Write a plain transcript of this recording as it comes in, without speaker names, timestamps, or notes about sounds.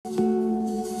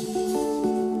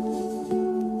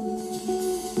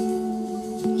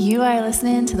You are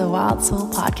listening to the Wild Soul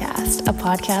Podcast, a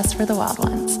podcast for the wild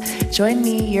ones. Join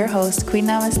me, your host, Queen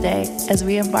Namaste, as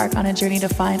we embark on a journey to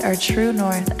find our true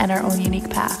north and our own unique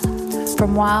path.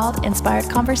 From wild, inspired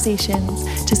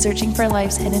conversations to searching for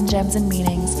life's hidden gems and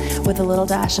meanings with a little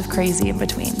dash of crazy in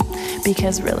between.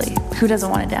 Because really, who doesn't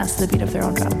want to dance to the beat of their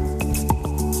own drum?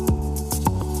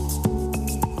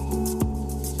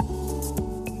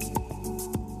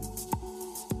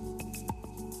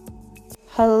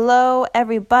 Hello,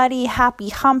 everybody. Happy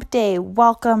hump day.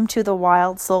 Welcome to the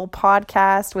Wild Soul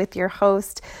Podcast with your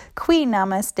host, Queen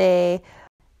Namaste.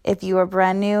 If you are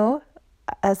brand new,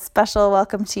 a special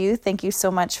welcome to you. Thank you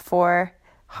so much for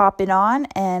hopping on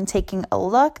and taking a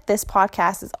look. This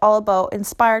podcast is all about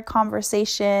inspired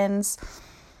conversations,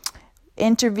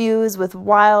 interviews with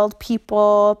wild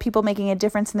people making a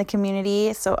difference in the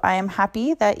community. So I am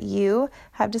happy that you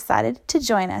have decided to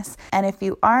join us. And if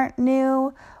you aren't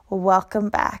new, welcome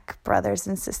back, brothers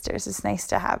and sisters. It's nice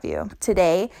to have you.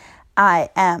 Today, I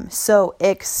am so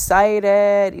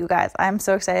excited. You guys, I'm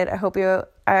so excited. I hope you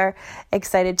are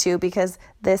excited too, because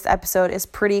this episode is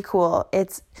pretty cool.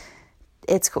 It's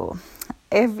cool.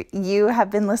 If you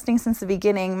have been listening since the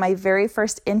beginning, my very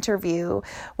first interview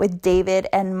with David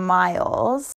and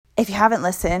Miles, if you haven't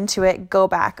listened to it, go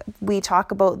back. We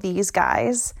talk about these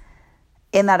guys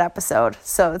in that episode.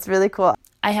 So it's really cool.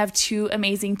 I have two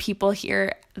amazing people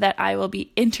here that I will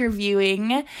be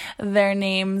interviewing. Their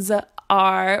names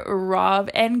are Rob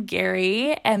and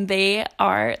Gary, and they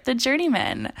are the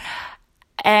Journeymen.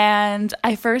 And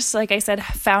I first, like I said,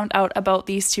 found out about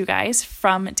these two guys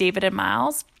from David and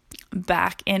Miles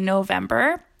back in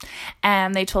November.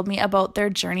 And they told me about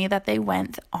their journey that they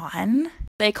went on.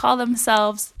 They call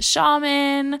themselves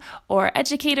shaman or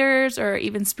educators or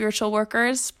even spiritual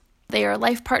workers. They are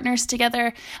life partners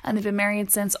together, and they've been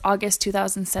married since August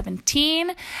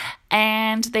 2017,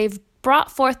 and they've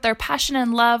brought forth their passion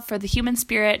and love for the human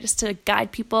spirit just to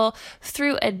guide people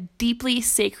through a deeply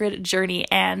sacred journey.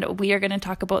 And we are going to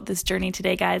talk about this journey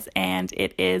today, guys, and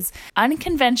it is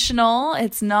unconventional.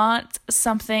 It's not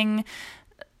something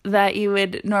that you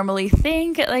would normally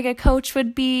think like a coach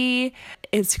would be.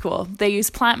 It's cool. They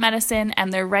use plant medicine,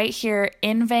 and they're right here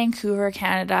in Vancouver,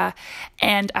 Canada.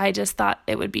 And I just thought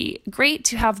it would be great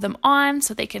to have them on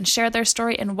so they can share their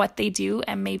story and what they do.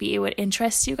 And maybe it would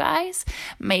interest you guys.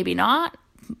 Maybe not,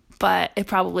 but it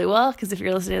probably will, because if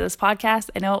you're listening to this podcast,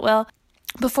 I know it will.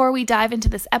 Before we dive into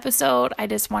this episode, I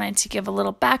just wanted to give a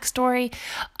little backstory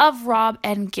of Rob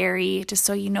and Gary, just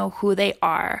so you know who they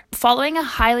are. Following a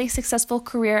highly successful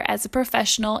career as a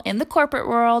professional in the corporate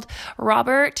world,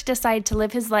 Robert decided to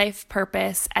live his life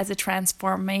purpose as a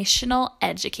transformational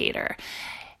educator,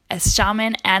 a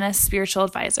shaman, and a spiritual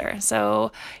advisor.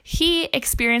 So he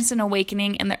experienced an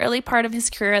awakening in the early part of his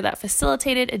career that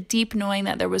facilitated a deep knowing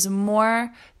that there was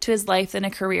more to his life than a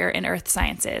career in earth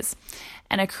sciences,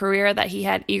 and a career that he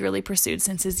had eagerly pursued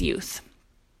since his youth.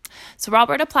 So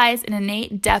Robert applies an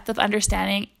innate depth of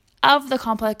understanding of the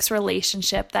complex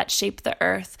relationship that shaped the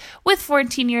earth with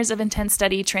 14 years of intense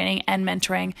study, training, and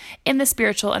mentoring in the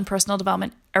spiritual and personal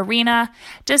development arena,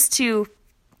 just to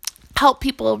help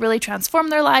people really transform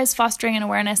their lives, fostering an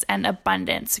awareness and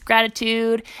abundance,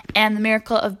 gratitude, and the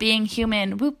miracle of being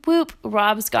human. Whoop, whoop.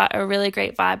 Rob's got a really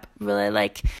great vibe. Really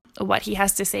like what he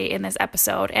has to say in this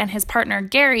episode. And his partner,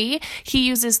 Gary, he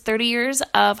uses 30 years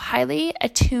of highly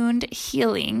attuned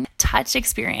healing touch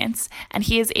experience, and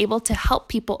he is able to help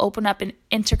people open up and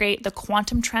integrate the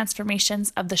quantum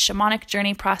transformations of the shamanic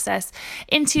journey process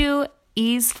into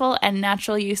easeful and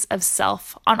natural use of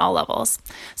self on all levels.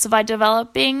 So by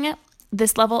developing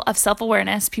this level of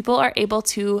self-awareness, people are able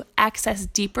to access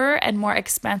deeper and more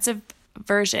expansive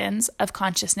versions of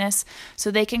consciousness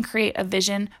so they can create a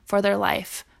vision for their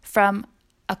life from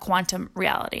a quantum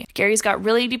reality. Gary's got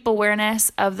really deep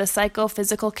awareness of the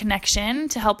psychophysical connection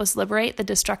to help us liberate the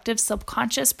destructive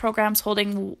subconscious programs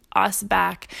holding us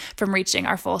back from reaching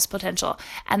our fullest potential.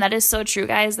 And that is so true,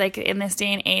 guys. Like in this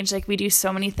day and age, like we do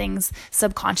so many things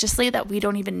subconsciously that we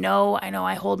don't even know. I know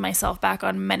I hold myself back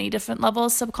on many different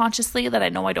levels subconsciously that I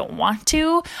know I don't want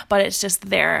to, but it's just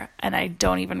there and I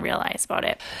don't even realize about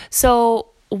it. So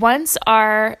once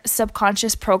our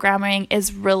subconscious programming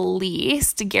is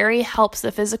released, Gary helps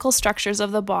the physical structures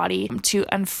of the body to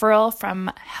unfurl from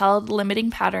held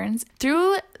limiting patterns.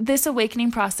 Through this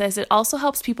awakening process, it also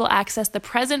helps people access the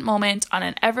present moment on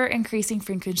an ever-increasing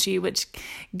frequency, which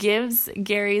gives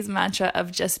Gary's mantra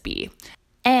of just be.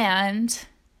 And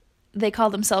they call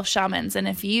themselves shamans. And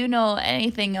if you know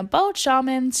anything about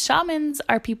shamans, shamans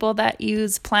are people that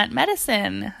use plant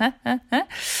medicine.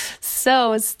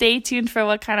 So stay tuned for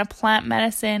what kind of plant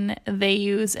medicine they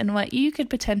use and what you could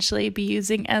potentially be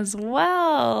using as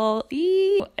well.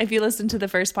 If you listen to the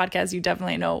first podcast, you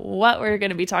definitely know what we're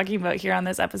going to be talking about here on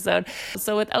this episode.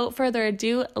 So without further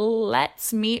ado,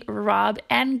 let's meet Rob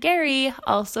and Gary,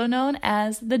 also known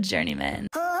as the Journeymen.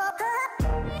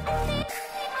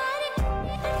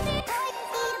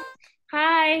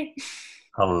 Hi.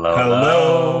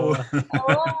 Hello.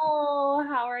 Hello.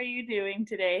 How are you doing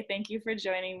today? Thank you for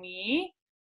joining me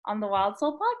on the Wild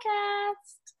Soul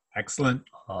Podcast. Excellent.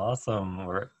 Awesome.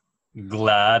 We're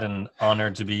glad and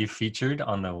honored to be featured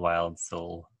on the Wild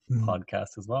Soul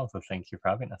Podcast as well. So thank you for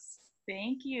having us.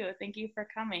 Thank you. Thank you for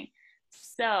coming.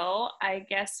 So I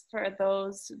guess for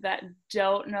those that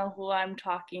don't know who I'm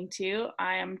talking to,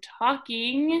 I am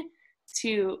talking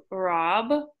to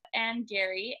Rob and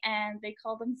Gary, and they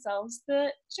call themselves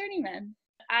the Journeymen.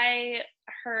 I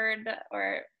heard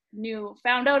or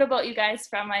found out about you guys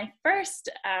from my first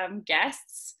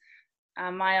guests,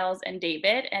 Miles and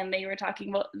David, and they were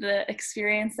talking about the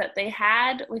experience that they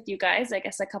had with you guys, I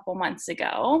guess a couple months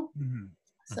ago. Mm-hmm.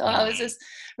 So I was just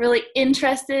really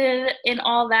interested in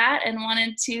all that and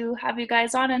wanted to have you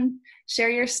guys on and share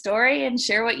your story and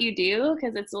share what you do,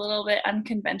 because it's a little bit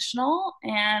unconventional,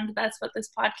 and that's what this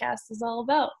podcast is all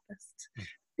about, just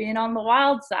being on the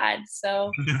wild side.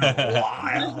 So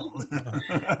wild.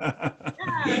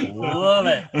 Yeah. Love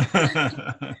it.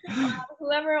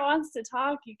 Whoever wants to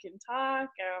talk, you can talk.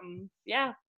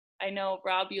 Yeah. I know,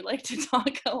 Rob, you like to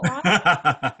talk a lot.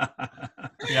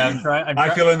 Yeah, I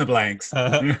fill in the blanks.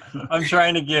 I'm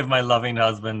trying to give my loving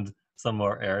husband some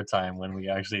more airtime when we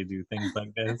actually do things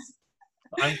like this.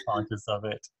 I'm conscious of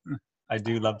it. I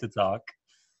do love to talk.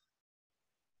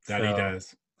 Daddy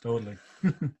does. Totally.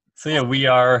 So yeah, we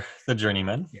are the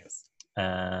Journeymen. Yes.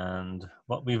 And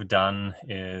what we've done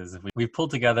is we've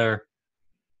pulled together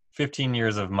 15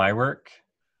 years of my work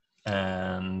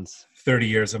and 30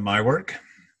 years of my work.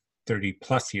 30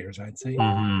 plus years, I'd say.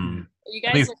 Mm-hmm.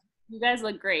 You guys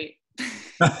look great.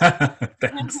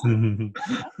 Thanks.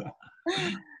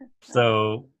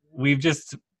 So we've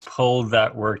just pulled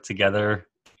that work together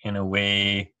in a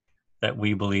way that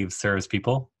we believe serves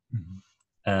people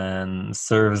and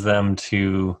serves them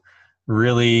to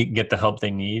really get the help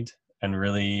they need and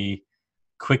really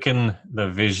quicken the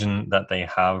vision that they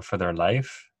have for their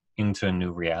life into a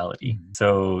new reality.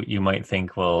 So you might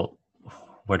think, well,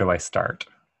 where do I start?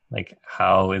 Like,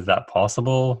 how is that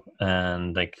possible?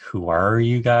 And like, who are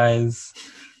you guys?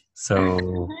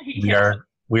 So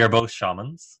we are both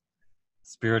shamans,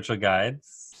 spiritual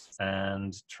guides,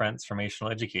 and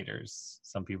transformational educators.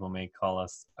 Some people may call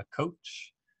us a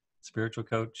coach, spiritual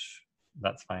coach.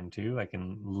 That's fine too. I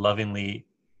can lovingly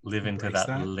live into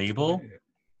that label.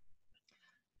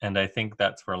 And I think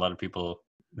that's where a lot of people,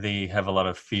 they have a lot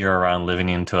of fear around living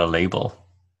into a label.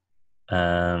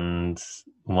 And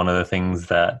one of the things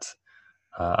that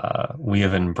we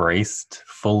have embraced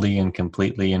fully and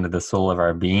completely into the soul of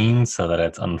our being so that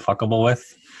it's unfuckable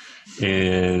with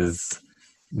is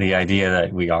the idea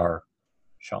that we are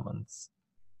shamans.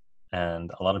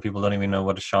 And a lot of people don't even know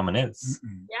what a shaman is.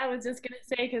 Yeah, I was just going to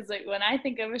say, because like when I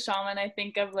think of a shaman, I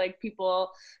think of like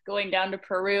people going down to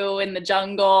Peru in the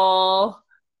jungle,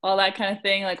 all that kind of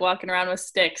thing, like walking around with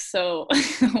sticks. So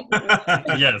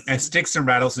yes, and sticks and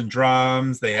rattles and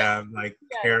drums. They have like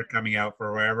hair coming out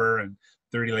for wherever, and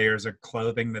 30 layers of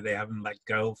clothing that they haven't let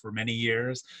go for many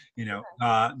years. You know,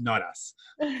 not us.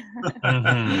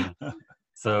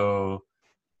 So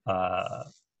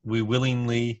we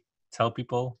willingly tell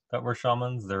people that we're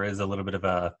shamans. There is a little bit of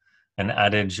an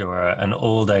adage or an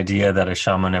old idea that a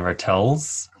shaman never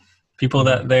tells people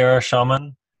that they are a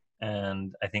shaman.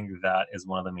 And I think that is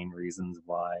one of the main reasons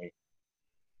why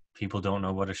people don't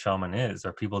know what a shaman is,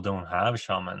 or people don't have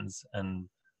shamans. And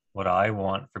what I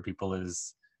want for people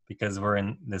is, because we're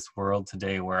in this world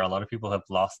today where a lot of people have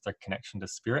lost their connection to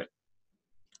spirit.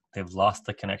 They've lost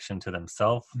the connection to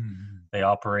themselves. They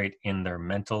operate in their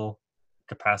mental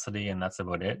capacity, and that's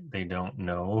about it. They don't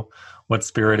know what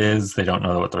spirit is. They don't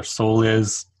know what their soul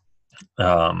is.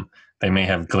 They may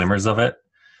have glimmers of it.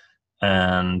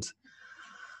 And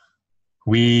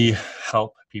we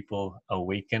help people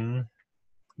awaken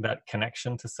that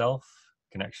connection to self,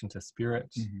 connection to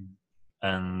spirit.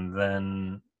 And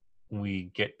then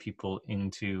we get people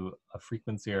into a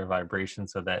frequency or vibration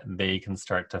so that they can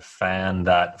start to fan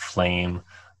that flame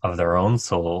of their own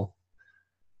soul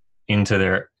into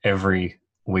their every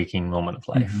waking moment of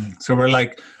life. So we're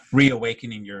like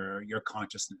reawakening your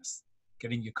consciousness,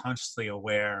 getting you consciously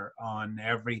aware on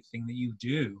everything that you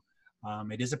do,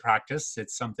 It is a practice.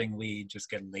 It's something we just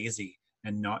get lazy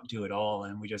and not do at all.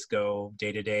 And we just go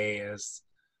day to day as,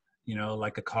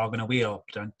 like a cog in a wheel,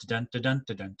 dun, dun, dun, dun,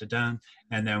 dun, dun, dun, dun.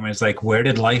 And then it's like, where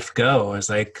did life go? It's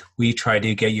like, we try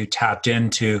to get you tapped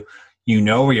into,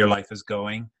 where your life is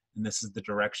going, and this is the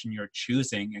direction you're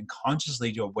choosing, and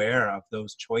consciously aware of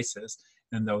those choices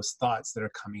and those thoughts that are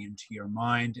coming into your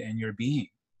mind and your being.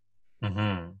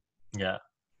 Mm-hmm. Yeah.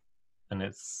 And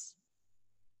it's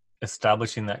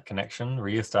establishing that connection,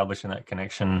 reestablishing that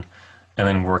connection, and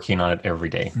then working on it every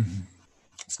day. Mm-hmm.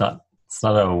 It's not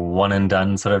a one and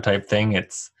done sort of type thing.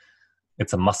 It's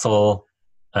a muscle,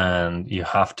 and you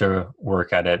have to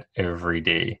work at it every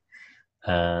day.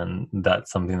 And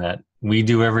that's something that we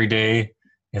do every day.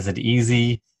 Is it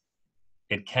easy?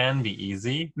 It can be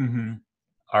easy. Mm-hmm.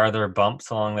 Are there bumps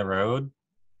along the road?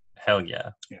 Hell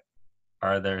yeah. Yeah.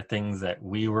 Are there things that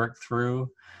we work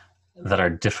through that are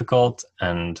difficult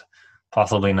and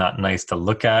possibly not nice to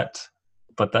look at?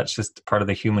 But that's just part of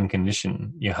the human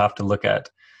condition. You have to look at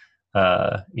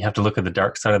the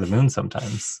dark side of the moon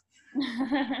sometimes.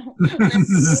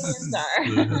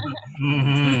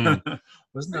 Mm-hmm.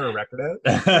 Wasn't there a record out?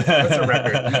 What's a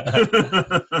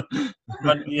record?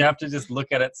 But you have to just look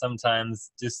at it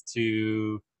sometimes, just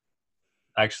to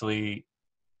actually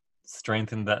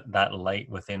strengthen that light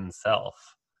within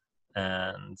self.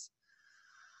 And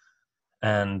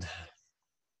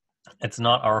it's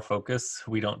not our focus.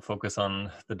 We don't focus on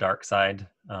the dark side.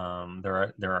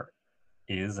 There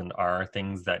is and are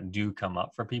things that do come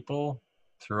up for people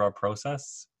through our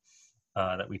process,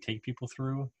 that we take people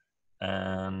through,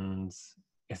 and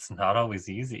it's not always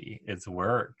easy. It's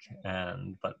work,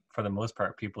 but for the most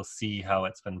part, people see how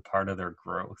it's been part of their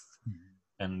growth. Mm-hmm.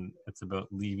 And it's about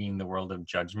leaving the world of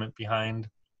judgment behind,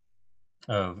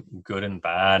 of good and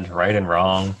bad, right and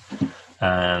wrong,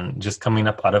 and just coming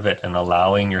up out of it and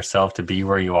allowing yourself to be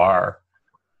where you are,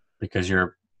 because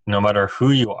no matter who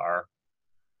you are,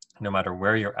 no matter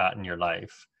where you're at in your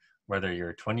life, whether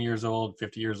you're 20 years old,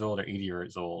 50 years old, or 80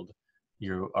 years old,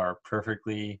 you are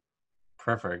perfectly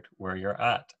perfect where you're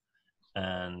at.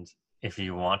 And if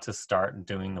you want to start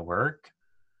doing the work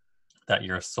that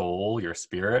your soul, your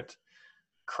spirit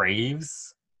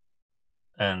craves,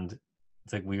 and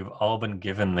it's like we've all been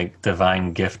given the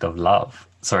divine gift of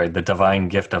the divine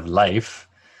gift of life.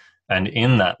 And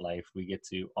in that life, we get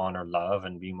to honor love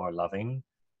and be more loving.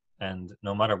 And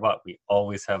no matter what, we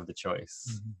always have the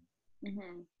choice. Mm-hmm.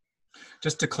 Mm-hmm.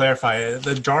 Just to clarify,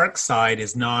 the dark side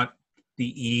is not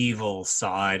the evil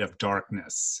side of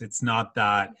darkness. It's not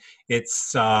that.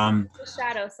 It's the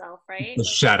shadow self, right? The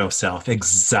shadow self,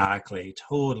 exactly,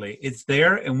 totally. It's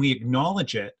there, and we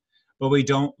acknowledge it, but we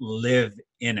don't live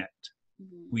in it.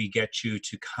 Mm-hmm. We get you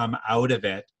to come out of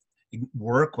it,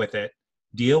 work with it,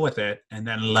 deal with it, and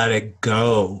then let it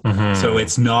go. Mm-hmm. So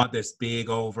it's not this big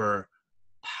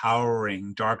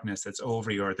overpowering darkness that's over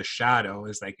you, or the shadow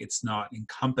is like, it's not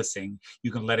encompassing.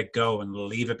 You can let it go and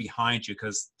leave it behind you,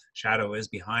 because shadow is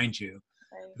behind you.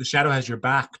 Right. The shadow has your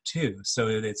back too. So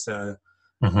it's a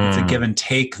give and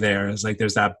take there. It's like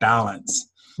there's that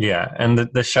balance. Yeah. And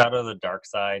the shadow, the dark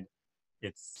side,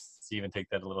 it's to even take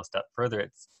that a little step further.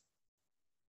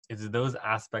 It's those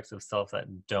aspects of self that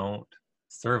don't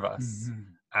serve us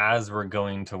as we're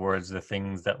going towards the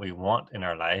things that we want in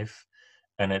our life.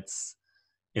 And it's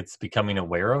becoming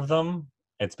aware of them.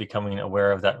 It's becoming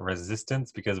aware of that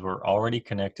resistance, because we're already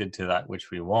connected to that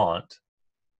which we want.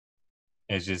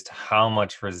 It's just, how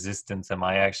much resistance am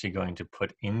I actually going to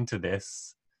put into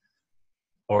this,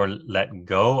 or let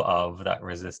go of that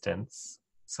resistance,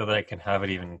 so that I can have it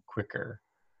even quicker.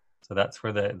 So that's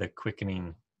where the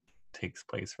quickening takes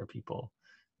place for people,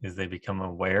 is they become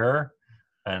aware.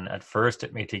 And at first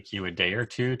it may take you a day or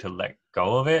two to let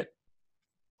go of it,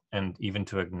 and even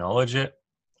to acknowledge it,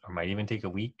 or might even take a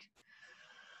week.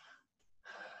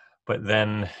 But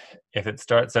then if it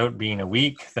starts out being a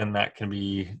week, then that can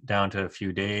be down to a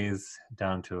few days,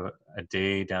 down to a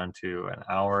day, down to an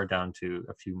hour, down to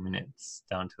a few minutes,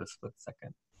 down to a split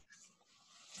second.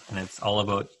 And it's all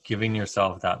about giving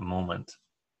yourself that moment.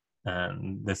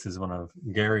 And this is one of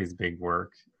Gary's big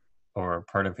work, or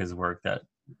part of his work that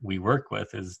we work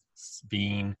with, is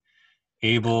being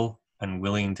able and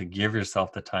willing to give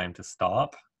yourself the time to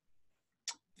stop.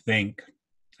 Think.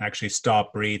 Actually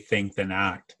stop, breathe, think, then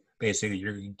act. Basically,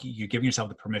 you're giving yourself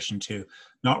the permission to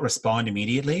not respond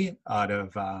immediately out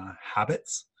of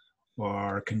habits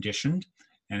or conditioned.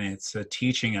 And it's a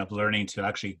teaching of learning to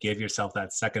actually give yourself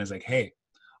that second. It's like, hey,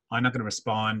 I'm not going to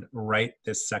respond right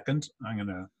this second. I'm going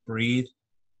to breathe,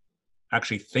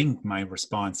 actually think my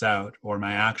response out or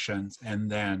my actions,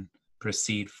 and then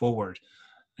proceed forward.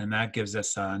 And that gives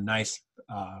us a nice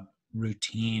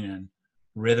routine and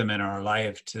rhythm in our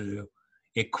life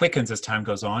it quickens as time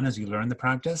goes on as you learn the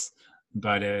practice,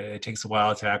 but it takes a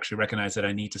while to actually recognize that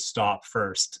I need to stop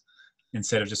first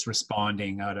instead of just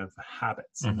responding out of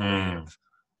habits and the way of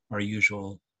our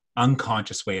usual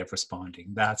unconscious way of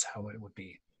responding. That's how it would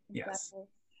be. Yes. Exactly.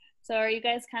 So are you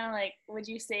guys kind of like, would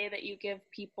you say that you give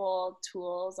people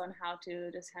tools on how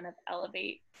to just kind of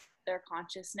elevate their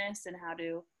consciousness and how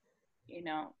to,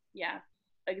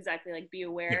 exactly, like be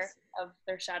aware of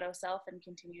their shadow self and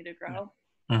continue to grow?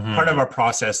 Part of our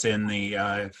process in the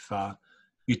if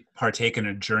you partake in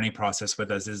a journey process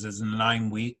with us is a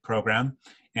 9-week program,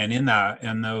 and in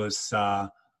those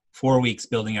 4 weeks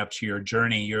building up to your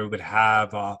journey, you would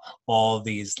have all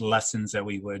these lessons that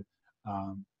we would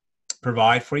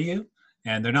provide for you.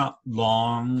 And they're not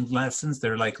long lessons,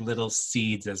 they're like little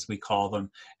seeds, as we call them,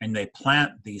 and they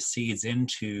plant these seeds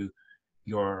into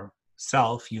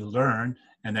yourself. You learn,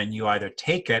 and then you either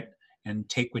take it and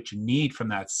take what you need from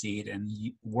that seed and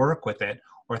work with it,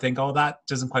 or think, oh, that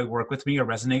doesn't quite work with me or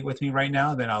resonate with me right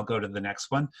now, then I'll go to the next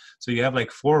one. So you have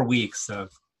like 4 weeks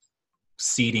of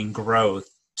seeding growth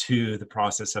to the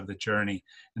process of the journey.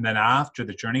 And then after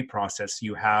the journey process,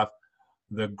 you have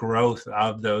the growth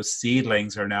of those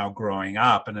seedlings are now growing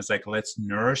up, and it's like, let's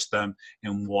nourish them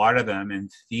and water them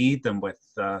and feed them with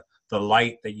the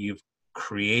light that you've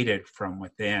created from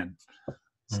within.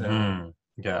 So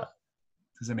yeah.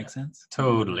 Does that make sense?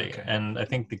 Totally. Okay. And I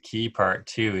think the key part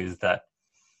too is that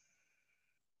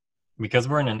because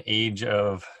we're in an age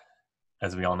of,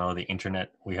 as we all know, the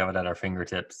internet, we have it at our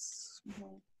fingertips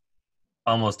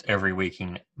almost every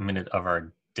waking minute of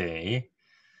our day.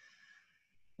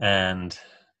 And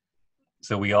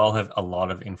so we all have a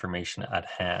lot of information at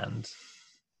hand,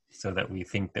 so that we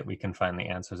think that we can find the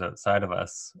answers outside of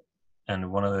us.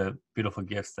 And one of the beautiful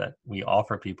gifts that we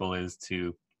offer people is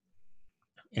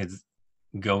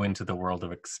go into the world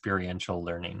of experiential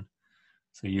learning.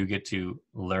 So you get to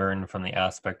learn from the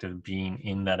aspect of being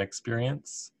in that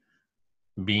experience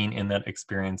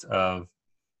of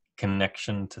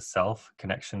connection to self,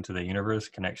 connection to the universe,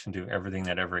 connection to everything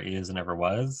that ever is and ever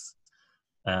was.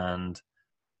 And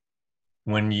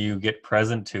when you get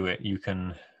present to it, you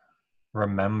can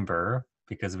remember,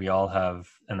 because we all have,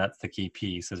 and that's the key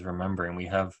piece, is remembering. We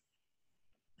have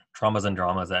traumas and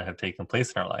dramas that have taken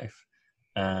place in our life,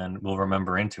 and we'll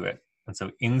remember into it. And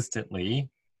so instantly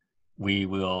we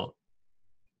will,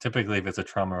 typically if it's a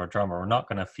trauma or drama, we're not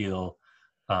going to feel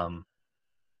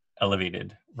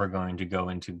elevated. We're going to go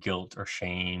into guilt or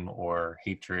shame or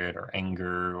hatred or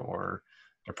anger or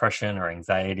depression or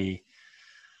anxiety.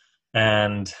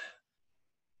 And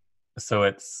so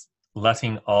it's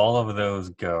letting all of those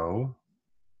go,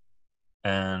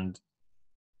 and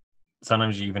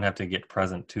sometimes you even have to get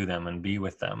present to them and be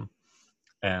with them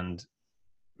and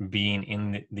being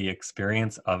in the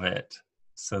experience of it,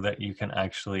 so that you can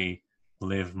actually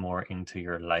live more into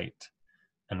your light.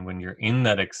 And when you're in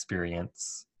that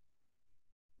experience,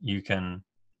 you can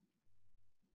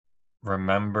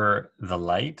remember the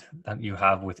light that you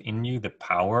have within you, the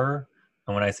power.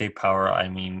 And when I say power, I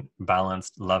mean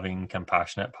balanced, loving,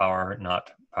 compassionate power,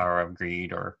 not power of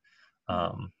greed or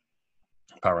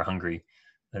power hungry.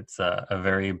 It's a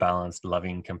very balanced,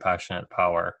 loving, compassionate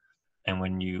power. And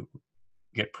when you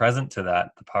get present to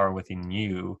that, the power within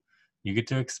you, you get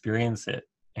to experience it,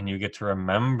 and you get to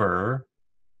remember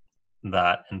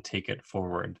that and take it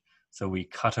forward. So we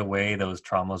cut away those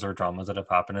traumas or dramas that have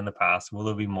happened in the past. Will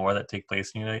there be more that take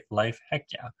place in your life? Heck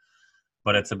yeah.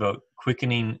 But it's about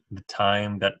quickening the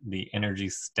time that the energy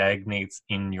stagnates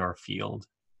in your field,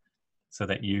 so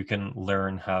that you can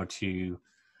learn how to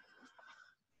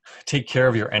take care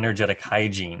of your energetic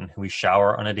hygiene. We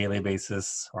shower on a daily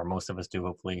basis, or most of us do,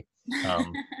 hopefully.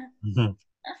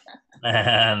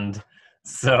 And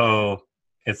so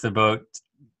it's about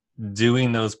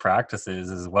doing those practices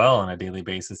as well on a daily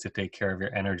basis to take care of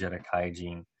your energetic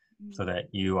hygiene, so that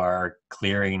you are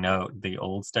clearing out the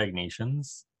old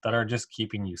stagnations that are just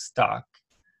keeping you stuck,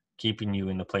 keeping you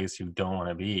in the place you don't want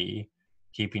to be,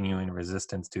 keeping you in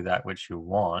resistance to that which you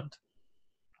want.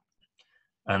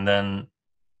 And then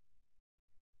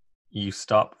you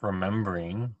stop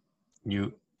remembering,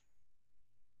 you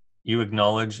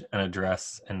acknowledge and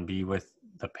address and be with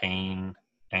the pain,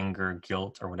 anger,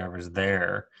 guilt, or whatever's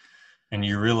there, and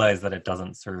you realize that it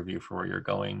doesn't serve you for where you're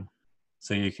going.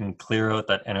 So you can clear out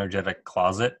that energetic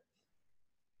closet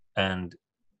and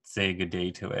say good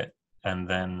day to it. And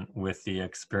then with the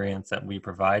experience that we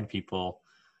provide people,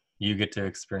 you get to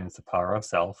experience the power of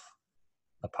self,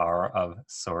 the power of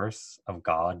source, of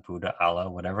God, Buddha, Allah,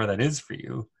 whatever that is for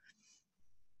you.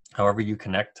 However you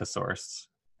connect to source,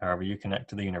 however you connect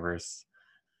to the universe,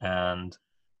 and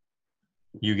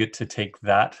you get to take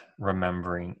that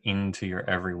remembering into your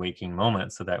every waking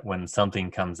moment, so that when something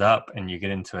comes up and you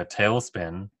get into a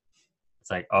tailspin,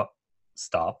 it's like, oh,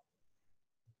 stop,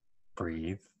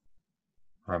 breathe,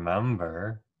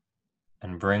 remember,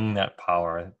 and bring that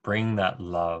power, bring that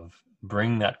love,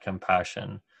 bring that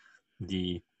compassion,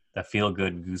 the feel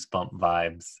good goosebump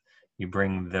vibes. You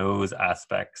bring those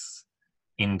aspects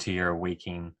into your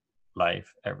waking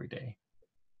life every day.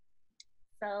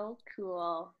 So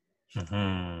cool.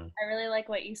 Mm-hmm. I really like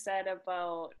what you said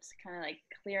about kind of like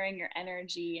clearing your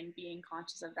energy and being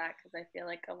conscious of that, because I feel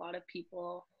like a lot of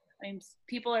people, I mean,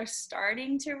 people are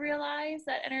starting to realize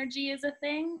that energy is a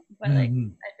thing, but like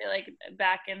I feel like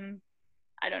back in,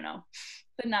 I don't know,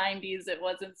 the 90s, it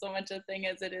wasn't so much a thing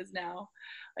as it is now.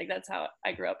 Like that's how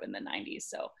I grew up in the 90s.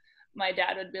 So my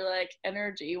dad would be like,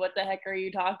 energy, what the heck are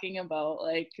you talking about?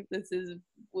 Like this is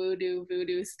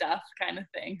voodoo stuff kind of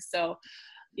thing. So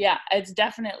yeah, it's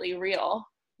definitely real,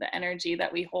 the energy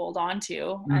that we hold on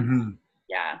to and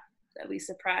yeah, that we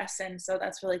suppress. And so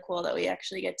that's really cool that we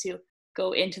actually get to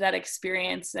go into that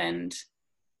experience. And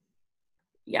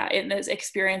yeah, in this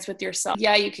experience with yourself,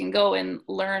 yeah, you can go and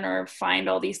learn or find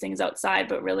all these things outside,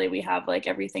 but really we have like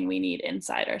everything we need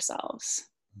inside ourselves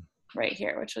right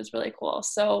here, which was really cool.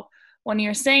 So when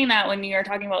you're saying that, when you're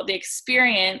talking about the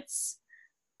experience,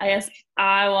 I guess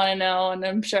I want to know, and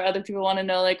I'm sure other people want to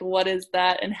know, like, what is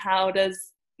that and how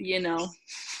does, you know,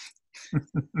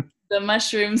 the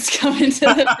mushrooms come into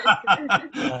the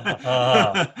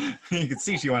picture? You could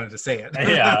see she wanted to say it.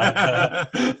 Yeah.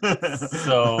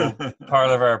 So part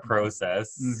of our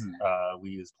process, we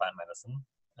use plant medicine,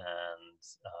 and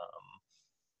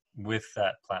with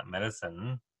that plant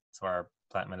medicine, so our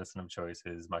plant medicine of choice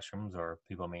is mushrooms, or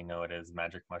people may know it as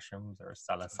magic mushrooms or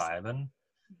psilocybin.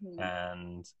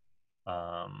 And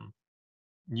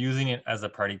using it as a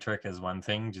party trick is one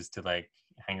thing, just to like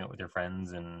hang out with your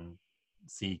friends and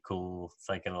see cool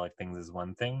psychedelic things is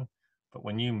one thing. But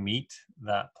when you meet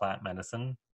that plant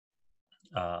medicine,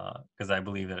 because I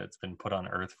believe that it's been put on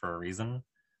earth for a reason,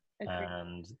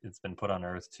 and it's been put on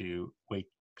earth to wake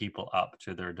people up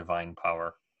to their divine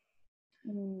power.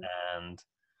 And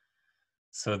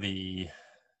so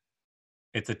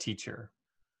it's a teacher,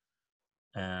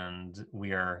 and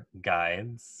we are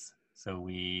guides. So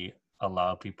we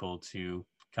allow people to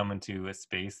come into a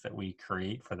space that we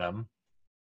create for them,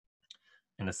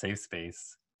 in a safe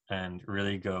space, and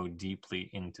really go deeply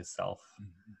into self.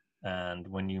 And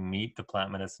when you meet the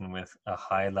plant medicine with a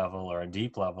high level or a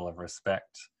deep level of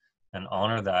respect and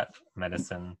honor that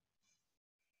medicine,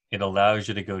 it allows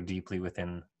you to go deeply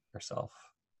within yourself,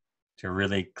 to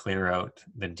really clear out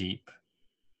the deep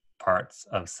parts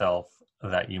of self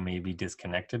that you may be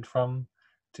disconnected from,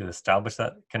 to establish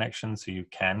that connection so you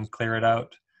can clear it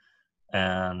out.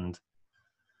 And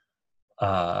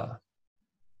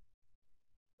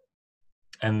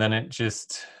then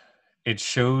it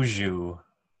shows you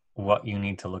what you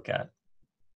need to look at.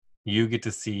 You get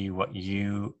to see what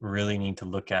you really need to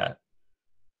look at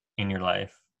in your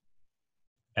life,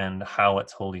 and how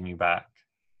it's holding you back,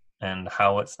 and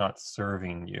how it's not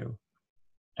serving you.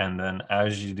 And then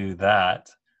as you do that,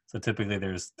 so typically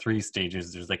there's 3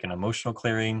 stages. There's like an emotional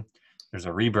clearing, there's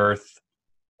a rebirth,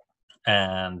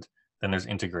 and then there's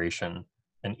integration.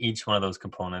 And each one of those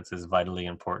components is vitally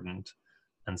important.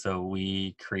 And so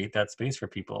we create that space for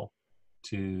people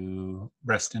to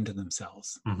rest into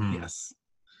themselves. Yes.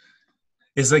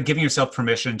 It's like giving yourself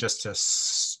permission just to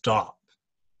stop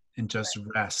and just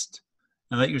rest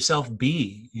and let yourself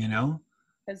be, you know?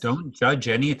 Don't judge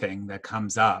anything that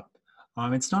comes up.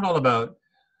 It's not all about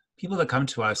people that come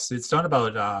to us. It's not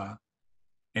about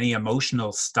any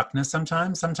emotional stuckness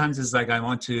sometimes. Sometimes it's like, I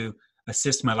want to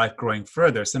assist my life growing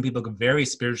further. Some people go very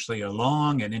spiritually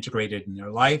along and integrated in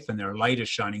their life, and their light is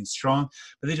shining strong,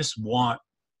 but they just want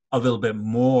a little bit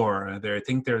more. They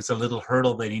think there's a little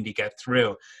hurdle they need to get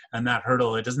through. And that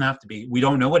hurdle, it doesn't have to be, we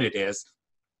don't know what it is,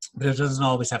 but it doesn't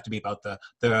always have to be about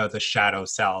the shadow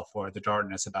self or the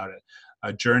darkness about it.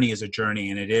 A journey is a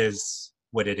journey, and it is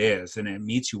what it is, and it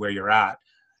meets you where you're at.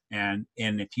 And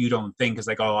if you don't think it's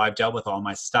like, oh, I've dealt with all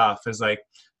my stuff, it's like,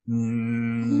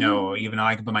 no, even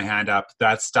I can put my hand up.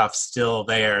 That stuff's still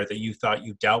there that you thought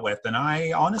you dealt with. And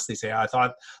I honestly say, I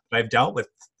thought that I've dealt with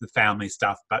the family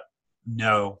stuff, but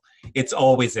no, it's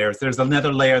always there. There's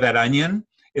another layer. That onion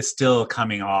is still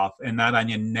coming off, and that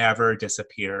onion never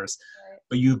disappears.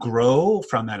 But you grow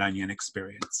from that onion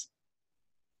experience.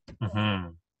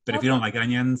 But if you don't like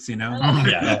onions, you know,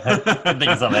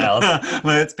 think of something else.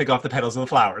 Let's pick off the petals of the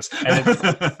flowers.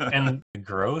 And the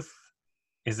growth,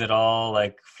 is it all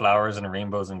like flowers and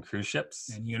rainbows and cruise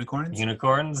ships and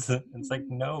unicorns? It's like,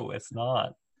 no, it's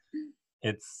not.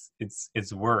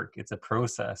 it's work, it's a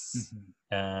process.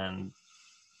 And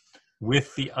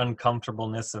with the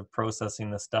uncomfortableness of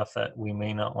processing the stuff that we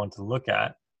may not want to look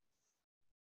at,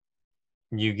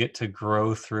 you get to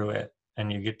grow through it,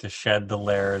 and you get to shed the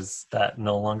layers that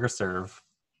no longer serve,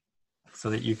 so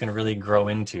that you can really grow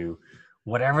into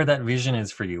whatever that vision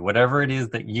is for you, whatever it is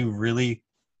that you really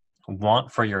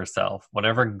want for yourself,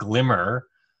 whatever glimmer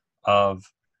of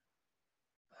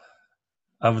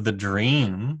the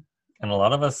dream. And a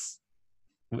lot of us,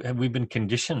 we've been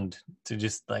conditioned to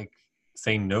just like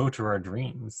say no to our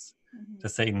dreams, to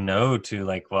say no to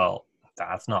like, well,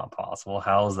 that's not possible.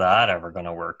 How's that ever going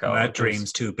to work out? That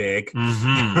dream's too big.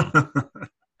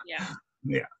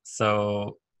 Yeah.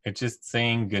 So it's just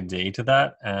saying good day to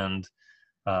that. And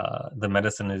the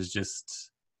medicine is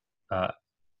just, to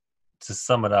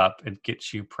sum it up, it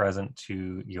gets you present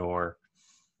to your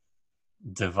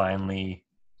divinely,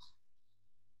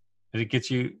 it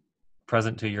gets you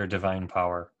present to your divine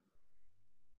power.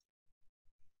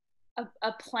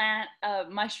 A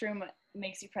mushroom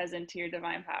makes you present to your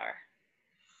divine power.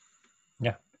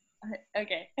 Yeah.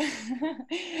 Okay.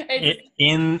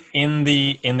 In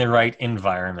the right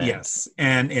environment. Yes,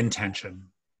 and intention.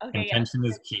 Okay, intention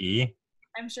is key.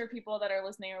 I'm sure people that are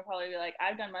listening will probably be like,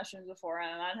 I've done mushrooms before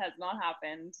and that has not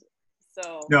happened.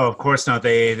 So No, of course not.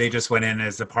 They just went in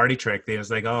as a party trick. They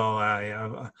was like,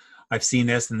 oh, I've seen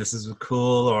this and this is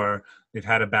cool, or they've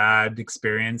had a bad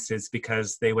experience. It's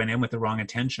because they went in with the wrong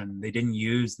intention. They didn't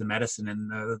use the medicine in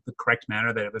the correct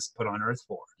manner that it was put on earth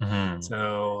for.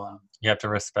 So you have to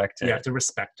respect it. You have to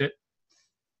respect it.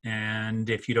 And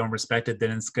if you don't respect it,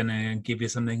 then it's going to give you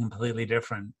something completely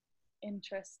different.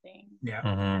 Interesting. Yeah.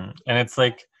 And it's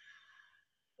like,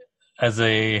 as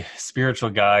a spiritual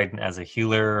guide and as a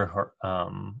healer,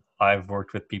 I've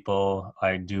worked with people.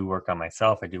 I do work on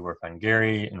myself. I do work on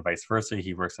Gary, and vice versa.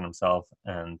 He works on himself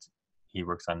and he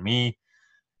works on me.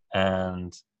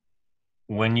 And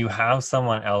when you have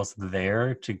someone else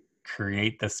there to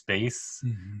create the space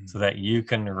so that you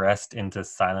can rest into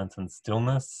silence and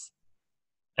stillness,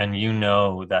 and you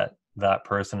know that that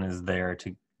person is there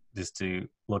to just to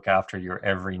look after your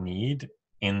every need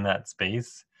in that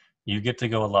space, you get to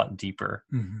go a lot deeper.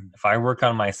 If I work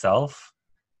on myself,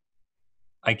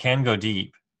 I can go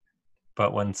deep,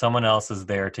 but when someone else is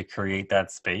there to create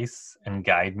that space and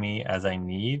guide me as I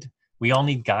need, we all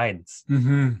need guides.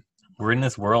 We're in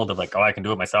this world of like, oh, I can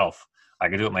do it myself. I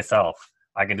can do it myself.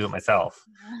 I can do it myself.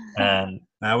 And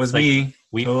that was like, me.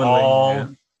 We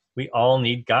Totally, we all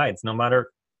need guides, no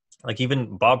matter, like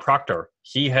even Bob Proctor,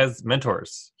 he has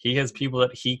mentors. He has people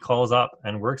that he calls up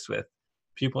and works with,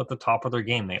 people at the top of their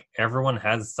game. Everyone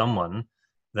has someone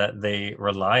that they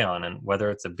rely on, and whether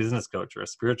it's a business coach or a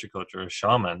spiritual coach or a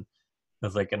shaman,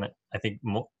 it's like, and I think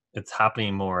it's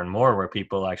happening more and more where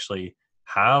people actually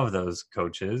have those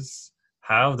coaches,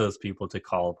 have those people to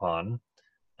call upon.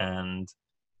 And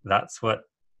that's what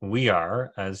we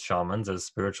are as shamans, as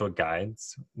spiritual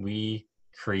guides. We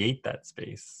create that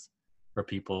space for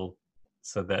people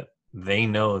so that they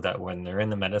know that when they're in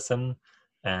the medicine,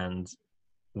 and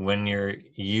when you're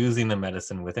using the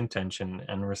medicine with intention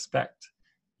and respect,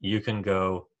 you can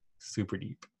go super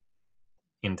deep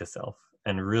into self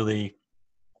and really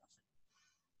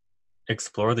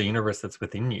explore the universe that's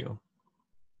within you,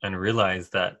 and realize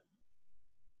that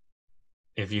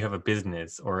if you have a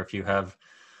business or if you have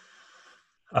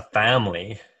a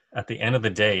family, at the end of the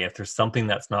day, if there's something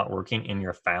that's not working in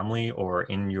your family or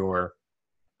in your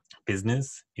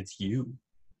business, it's you.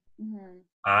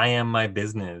 I am my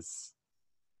business.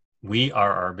 We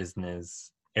are our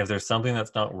business. If there's something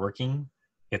that's not working,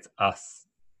 it's us.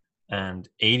 And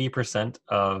 80%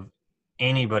 of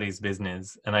anybody's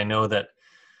business, and I know that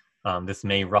this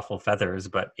may ruffle feathers,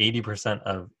 but 80%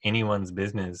 of anyone's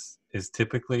business is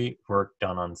typically work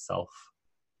done on self.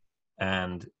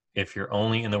 And if you're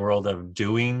only in the world of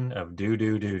doing, of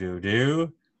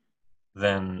do,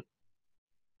 then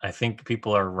I think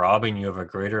people are robbing you of a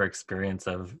greater experience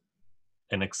of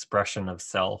an expression of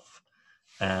self.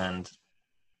 And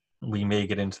we may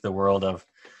get into the world of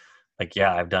like,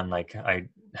 yeah, I've done, like, I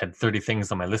had 30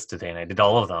 things on my list today and I did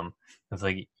all of them. It's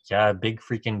like, yeah, big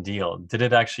freaking deal. Did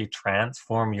it actually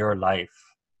transform your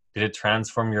life? Did it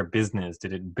transform your business?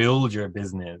 Did it build your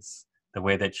business the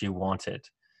way that you want it?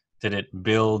 Did it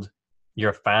build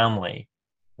your family?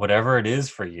 Whatever it is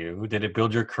for you, did it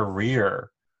build your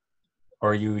career?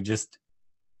 Or are you just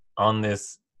on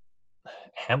this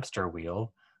hamster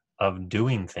wheel of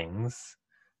doing things?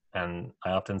 And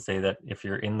I often say that if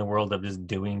you're in the world of just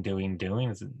doing,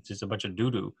 it's just a bunch of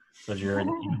doo-doo. So you're in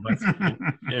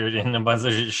a bunch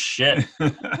of shit.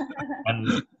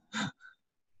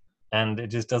 And it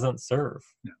just doesn't serve.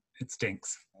 It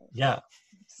stinks. Yeah.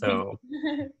 So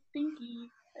Stinky.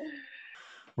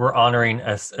 we're honoring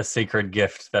a sacred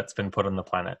gift that's been put on the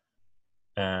planet.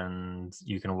 And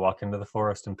you can walk into the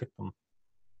forest and pick them.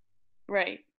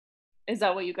 Right. Is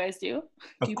that what you guys do?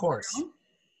 Of Do you course.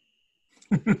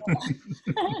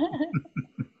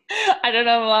 I don't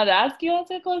know if I'm allowed to ask you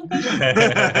that's a close question.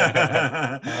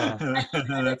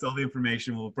 That's all the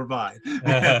information we'll provide.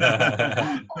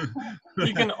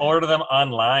 You can order them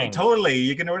online. Totally.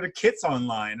 You can order kits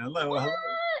online. Hello.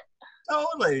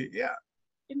 Totally. Yeah.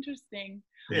 Interesting.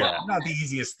 Yeah. Not the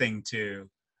easiest thing to,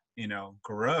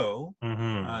 grow.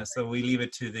 Mm-hmm. So we leave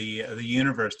it to the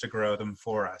universe to grow them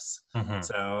for us. Mm-hmm.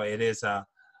 So it is a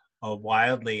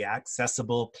wildly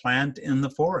accessible plant in the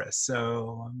forest.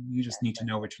 So you just need to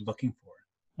know what you're looking for.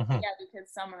 Mm-hmm. Yeah,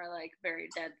 because some are like very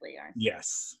deadly, aren't they?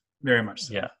 Yes, very much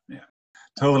so. Yeah.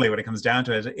 Totally. What it comes down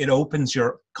to is it opens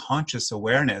your conscious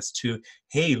awareness to,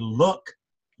 hey, look,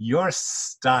 you're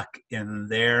stuck in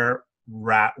their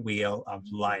rat wheel of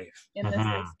life. In this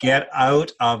Mm-hmm. Get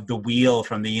out of the wheel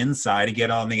from the inside and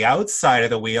get on the outside of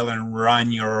the wheel and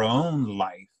run your own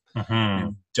life. Mm-hmm.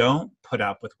 And don't put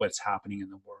up with what's happening in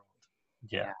the world.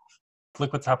 Yeah.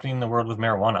 Look what's happening in the world with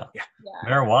marijuana. Yeah.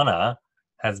 Marijuana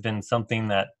has been something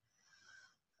that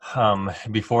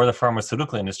before the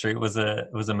pharmaceutical industry, it was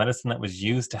a medicine that was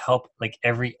used to help like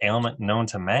every ailment known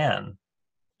to man.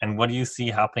 And what do you see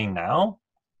happening now?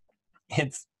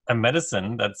 It's a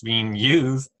medicine that's being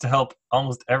used to help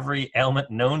almost every ailment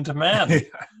known to man.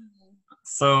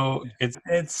 So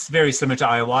It's very similar to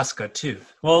ayahuasca too,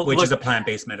 which is a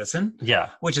plant-based medicine. Yeah.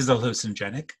 Which is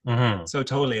hallucinogenic. Mm-hmm. So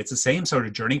totally, it's the same sort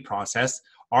of journey process.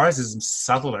 Ours is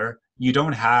subtler. You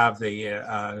don't have the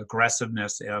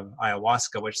aggressiveness of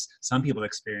ayahuasca, which some people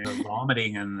experience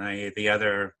vomiting and the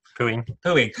other Pooing.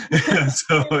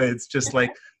 So it's just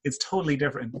like, it's totally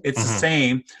different. It's the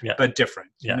same, but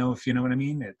different. You know, if you know what I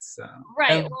mean? It's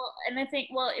right. Well, and I think,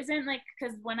 isn't like,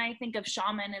 because when I think of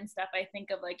shaman and stuff, I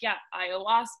think of like,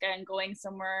 ayahuasca and going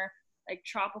somewhere like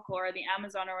tropical or the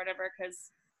Amazon or whatever,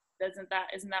 because isn't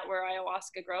that where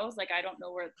ayahuasca grows? Like, I don't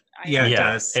know where. It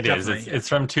does. It is. It's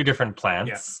from two different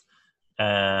plants. Yeah.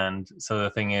 And so the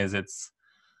thing is, it's,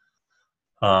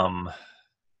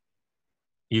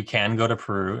 you can go to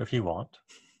Peru if you want,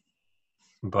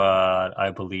 but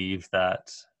I believe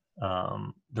that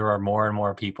there are more and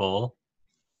more people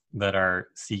that are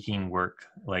seeking work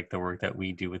like the work that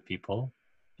we do with people,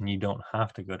 and you don't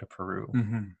have to go to Peru.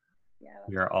 Mm-hmm.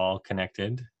 We are all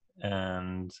connected,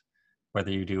 and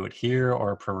whether you do it here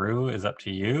or Peru is up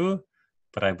to you,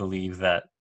 but I believe that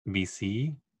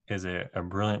BC is a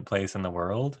brilliant place in the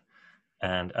world,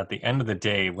 and at the end of the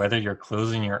day, whether you're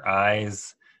closing your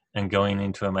eyes and going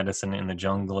into a medicine in the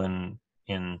jungle in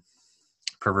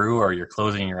Peru, or you're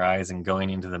closing your eyes and going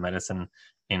into the medicine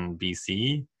in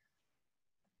BC,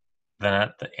 then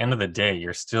at the end of the day,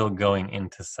 you're still going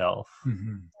into self.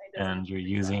 Mm-hmm. And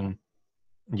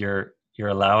you're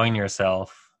allowing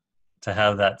yourself to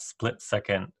have that split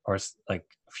second or like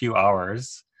a few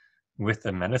hours with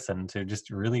the medicine to just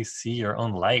really see your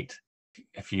own light.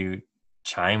 If you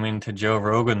chime into Joe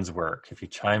Rogan's work, if you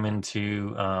chime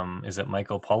into is it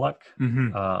Michael Pollock?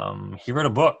 Mm-hmm. He wrote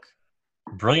a book,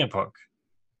 brilliant book,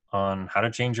 on how to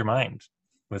change your mind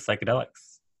with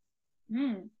psychedelics.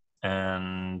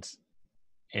 And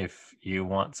if you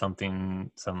want some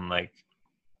like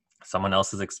someone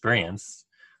else's experience,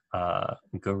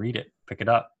 go read it, pick it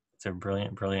up. It's a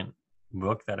brilliant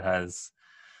book that has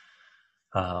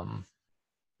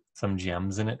some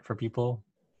gems in it for people.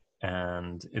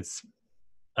 And it's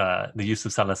the use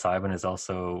of psilocybin is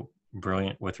also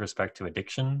brilliant with respect to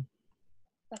addiction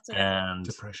and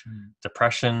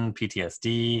depression,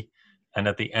 PTSD. And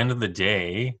at the end of the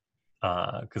day,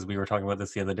 because we were talking about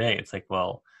this the other day, it's like,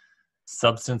 well,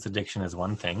 substance addiction is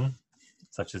one thing,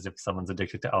 such as if someone's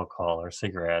addicted to alcohol or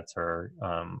cigarettes or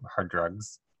hard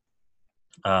drugs.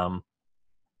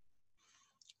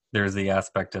 There's the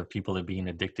aspect of people being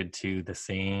addicted to the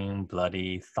same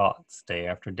bloody thoughts day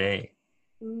after day.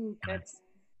 Ooh, good.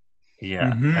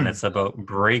 And it's about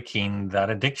breaking that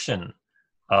addiction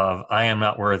of I am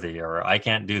not worthy, or I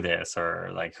can't do this,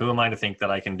 or like, who am I to think that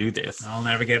I can do this? I'll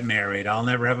never get married. I'll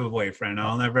never have a boyfriend.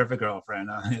 I'll never have a girlfriend.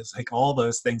 It's like all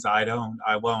those things I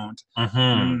won't.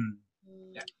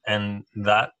 And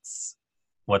that's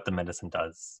what the medicine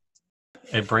does.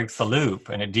 It breaks the loop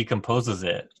and it decomposes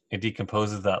it. It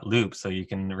decomposes that loop so you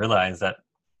can realize that,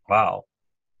 wow,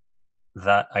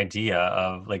 that idea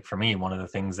of, like, for me, one of the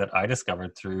things that I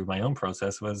discovered through my own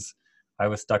process was I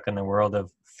was stuck in the world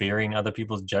of fearing other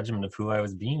people's judgment of who I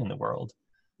was being in the world.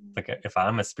 Like, if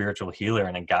I'm a spiritual healer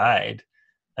and a guide,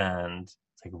 and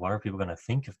it's like, what are people going to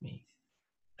think of me?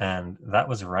 And that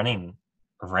was running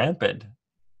rampant.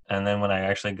 And then when I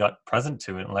actually got present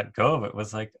to it and let go of it,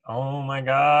 was like, oh my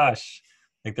gosh,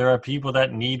 like there are people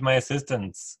that need my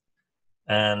assistance.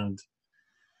 And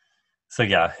so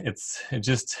yeah, it's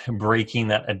just breaking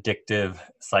that addictive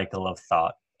cycle of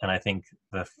thought. And I think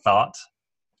the thought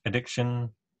addiction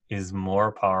is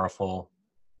more powerful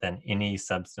than any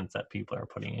substance that people are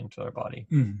putting into their body.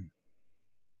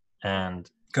 Mm-hmm. And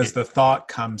because the thought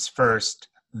comes first,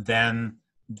 then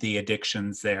the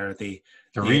addiction's there, the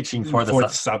reaching for the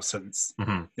substance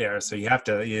mm-hmm. there. So you have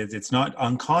to, it's not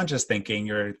unconscious thinking.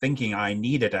 You're thinking, I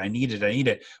need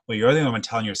it. Well, you're the only one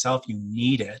telling yourself you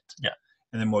need it. Yeah.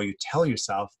 And the more you tell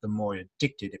yourself, the more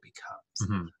addicted it becomes.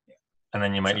 Mm-hmm. Yeah. And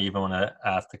then you might even want to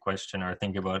ask the question or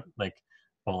think about like,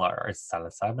 well, is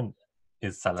psilocybin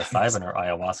or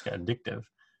ayahuasca addictive?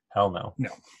 Hell no. No.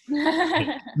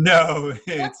 No,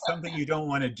 it's something you don't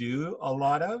want to do a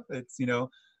lot of. It's,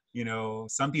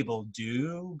 some people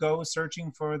do go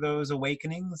searching for those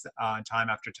awakenings time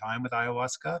after time with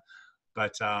ayahuasca,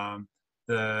 but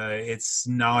it's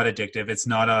not addictive. It's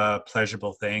not a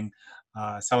pleasurable thing.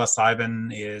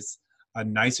 Psilocybin is a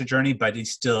nicer journey, but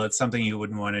it's something you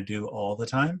wouldn't want to do all the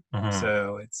time. Mm-hmm.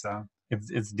 So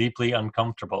it's deeply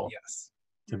uncomfortable. Yes.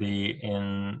 To be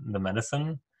in the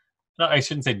medicine. No, I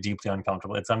shouldn't say deeply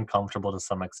uncomfortable. It's uncomfortable to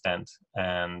some extent.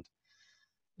 And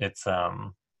it's,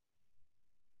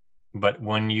 but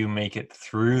when you make it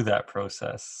through that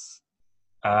process,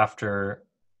 after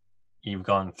you've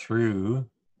gone through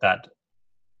that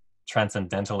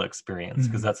transcendental experience,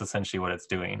 because that's essentially what it's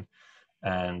doing.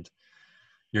 And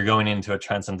you're going into a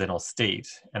transcendental state.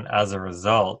 And as a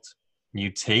result, you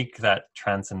take that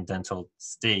transcendental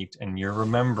state and your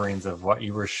rememberings of what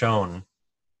you were shown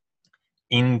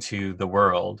into the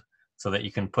world so that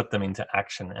you can put them into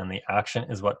action. And the action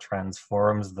is what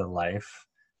transforms the life,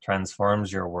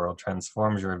 transforms your world,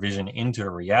 transforms your vision into a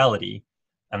reality.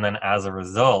 And then as a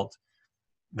result,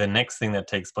 the next thing that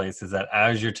takes place is that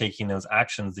as you're taking those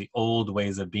actions, the old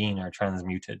ways of being are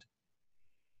transmuted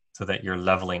so that you're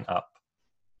leveling up.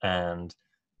 And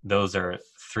those are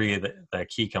three of the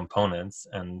key components.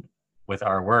 And with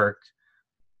our work,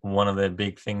 one of the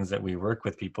big things that we work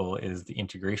with people is the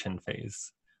integration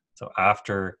phase. So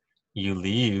after you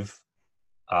leave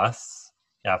us,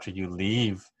 after you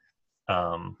leave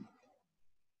our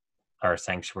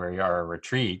sanctuary, our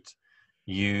retreat,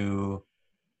 you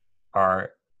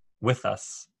are with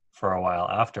us for a while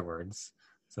afterwards.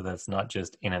 So that's not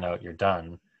just in and out, you're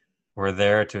done. We're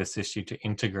there to assist you to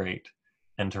integrate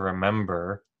and to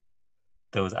remember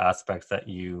those aspects that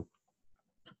you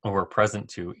were present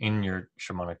to in your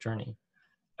shamanic journey.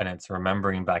 And it's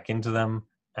remembering back into them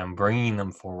and bringing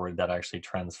them forward that actually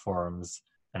transforms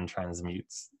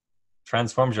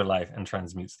your life and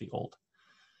transmutes the old.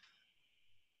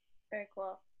 Very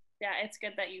cool. Yeah, it's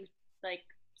good that you like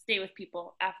stay with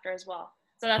people after as well.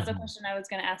 So that's the question I was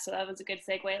going to ask. So that was a good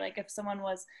segue. Like if someone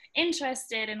was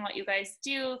interested in what you guys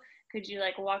do, could you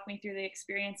like walk me through the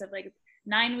experience of like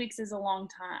 9 weeks is a long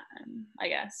time, I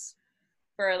guess,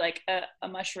 for like a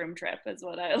mushroom trip is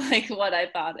what I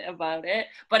thought about it,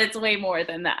 but it's way more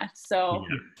than that. So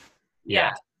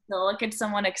yeah. So what could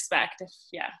someone expect if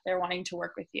they're wanting to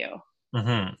work with you?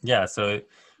 Mm-hmm. Yeah. So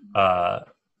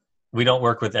we don't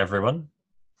work with everyone.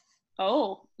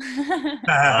 Oh.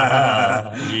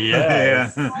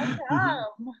 Yes.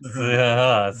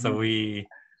 Yeah. So we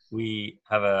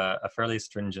have a fairly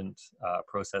stringent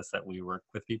process that we work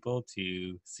with people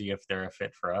to see if they're a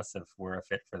fit for us, if we're a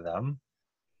fit for them.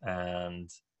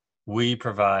 And we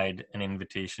provide an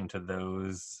invitation to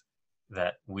those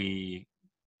that we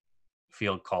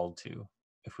feel called to.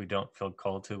 If we don't feel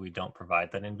called to, we don't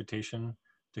provide that invitation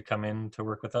to come in to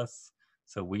work with us.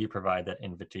 So we provide that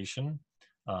invitation.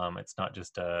 It's not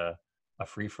just a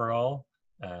free-for-all.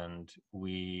 And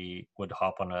we would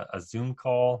hop on a Zoom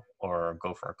call or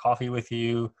go for a coffee with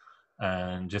you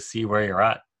and just see where you're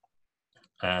at.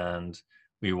 And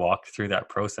we walk through that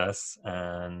process,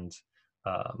 and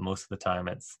most of the time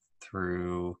it's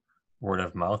through word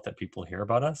of mouth that people hear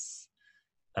about us.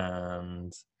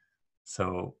 And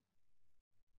so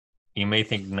you may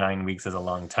think 9 weeks is a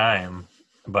long time,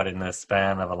 but in the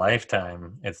span of a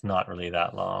lifetime, it's not really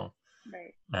that long.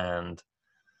 Right.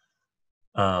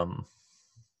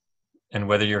 And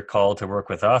whether you're called to work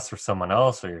with us or someone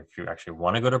else, or if you actually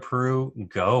want to go to Peru,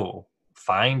 go.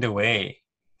 Find a way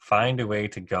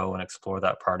to go and explore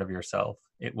that part of yourself.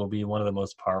 It will be one of the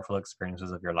most powerful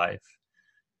experiences of your life.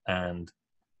 And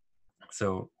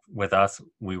so with us,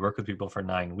 we work with people for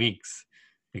 9 weeks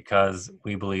because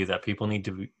we believe that people need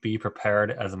to be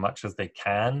prepared as much as they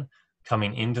can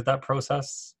coming into that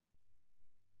process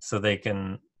so they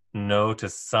can know to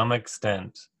some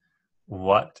extent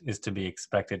what is to be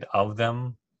expected of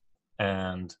them,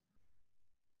 and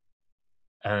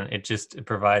it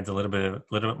provides a little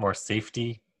bit more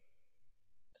safety.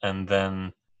 And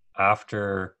then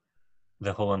after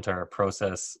the whole entire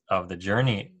process of the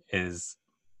shamanic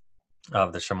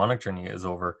journey is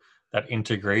over, that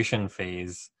integration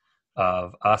phase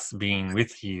of us being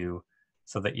with you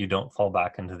so that you don't fall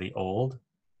back into the old,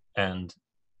 and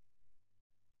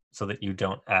so that you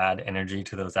don't add energy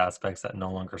to those aspects that no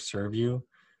longer serve you.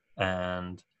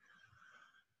 And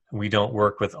we don't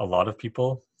work with a lot of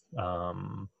people.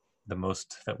 The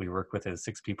most that we work with is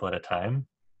 6 people at a time.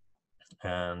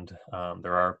 And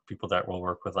there are people that will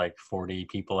work with like 40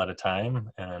 people at a time,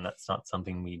 and that's not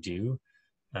something we do.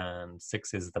 And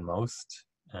 6 is the most.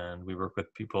 And we work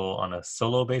with people on a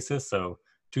solo basis, so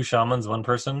 2 shamans, 1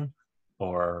 person,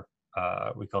 or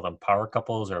we call them power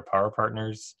couples or power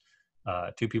partners.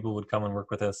 2 people would come and work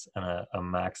with us, and a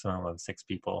maximum of 6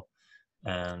 people.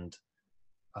 And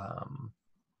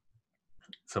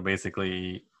so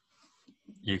basically,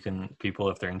 people,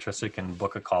 if they're interested, can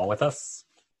book a call with us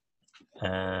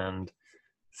and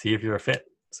see if you're a fit.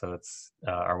 So it's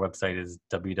our website is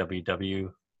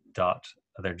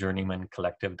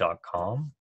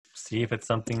www.thejourneymencollective.com. See if it's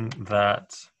something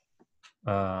that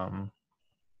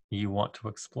you want to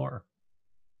explore,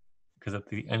 because at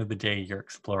the end of the day, you're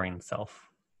exploring self.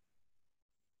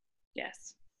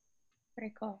 Yes.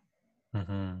 Very cool.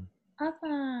 Mm-hmm.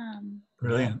 Awesome.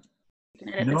 Brilliant.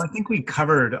 I think we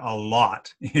covered a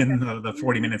lot in the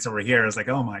 40 minutes over here. I was like,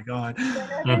 oh my God.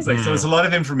 It's like, so it's a lot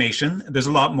of information. There's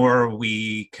a lot more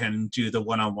we can do the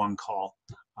one-on-one call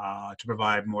to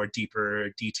provide more deeper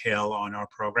detail on our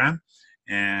program.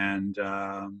 And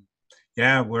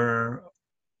we're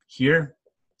here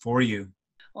for you.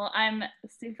 Well, I'm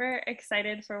super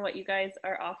excited for what you guys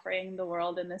are offering the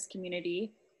world in this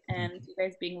community, and you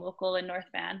guys being local in North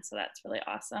Van. So that's really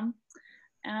awesome.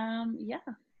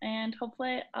 And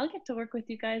hopefully I'll get to work with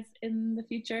you guys in the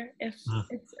future if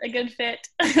it's a good fit.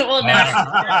 Well, no,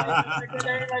 it's with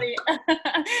everybody.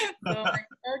 So I'm like,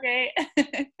 okay.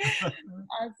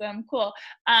 Awesome, cool.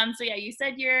 So yeah, you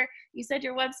said your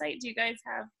website. Do you guys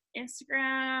have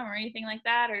Instagram or anything like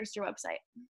that, or just your website?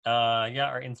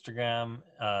 Our Instagram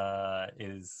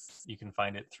is, you can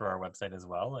find it through our website as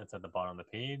well. It's at the bottom of the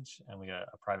page, and we got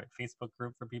a private Facebook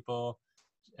group for people,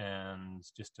 and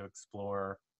just to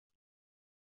explore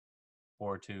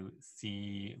or to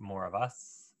see more of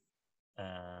us.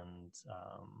 And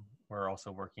we're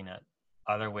also working at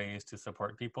other ways to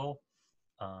support people,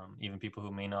 even people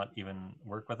who may not even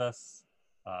work with us,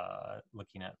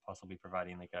 looking at possibly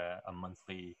providing like a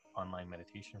monthly online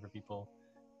meditation for people,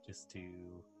 just to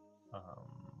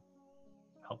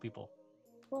help people.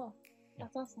 Cool.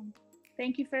 That's awesome.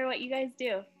 Thank you for what you guys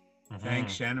do.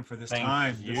 Thanks, Shannon, for this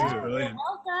time. You. This is brilliant.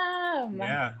 You're welcome.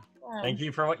 Yeah. Thank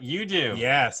you for what you do.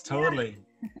 Yes, totally.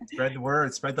 Spread the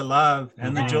word, spread the love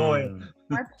and the joy.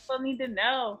 More people need to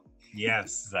know.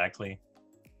 Yes. Exactly.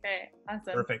 Okay,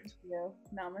 awesome. Perfect. Thank you.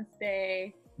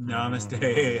 Namaste.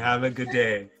 Namaste. Have a good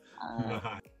day.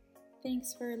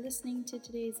 Thanks for listening to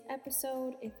today's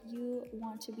episode. If you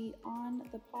want to be on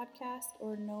the podcast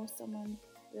or know someone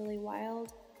really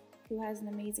wild who has an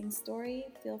amazing story,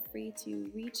 feel free to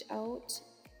reach out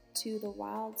to the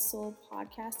Wild Soul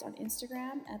Podcast on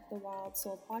Instagram at the Wild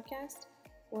Soul Podcast,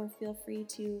 or feel free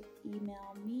to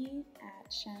email me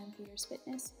at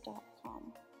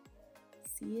shannonpetersfitness.com.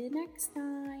 See you next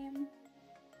time.